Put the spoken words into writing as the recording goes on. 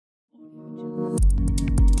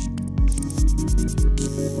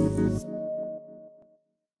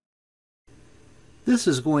This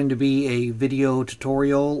is going to be a video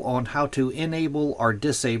tutorial on how to enable or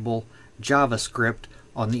disable JavaScript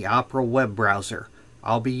on the Opera web browser.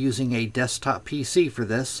 I'll be using a desktop PC for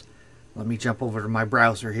this. Let me jump over to my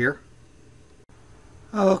browser here.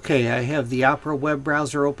 Okay, I have the Opera web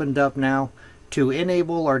browser opened up now. To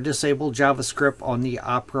enable or disable JavaScript on the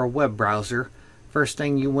Opera web browser, first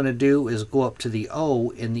thing you want to do is go up to the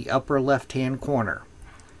O in the upper left hand corner.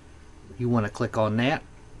 You want to click on that.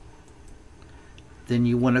 Then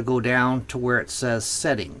you want to go down to where it says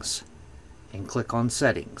Settings and click on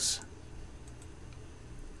Settings.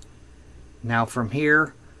 Now from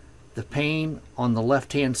here, the pane on the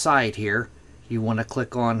left hand side here, you want to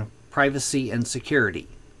click on Privacy and Security.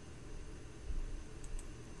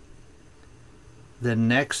 Then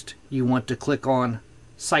next you want to click on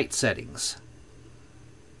Site Settings.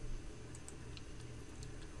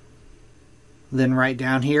 Then right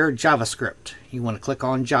down here, JavaScript. You want to click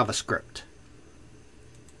on JavaScript.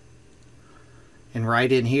 And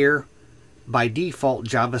right in here, by default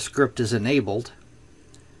JavaScript is enabled,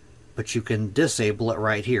 but you can disable it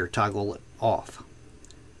right here, toggle it off.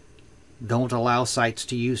 Don't allow sites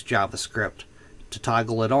to use JavaScript. To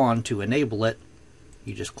toggle it on, to enable it,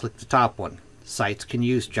 you just click the top one. Sites can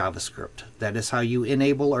use JavaScript. That is how you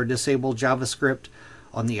enable or disable JavaScript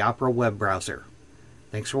on the Opera web browser.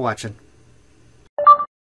 Thanks for watching.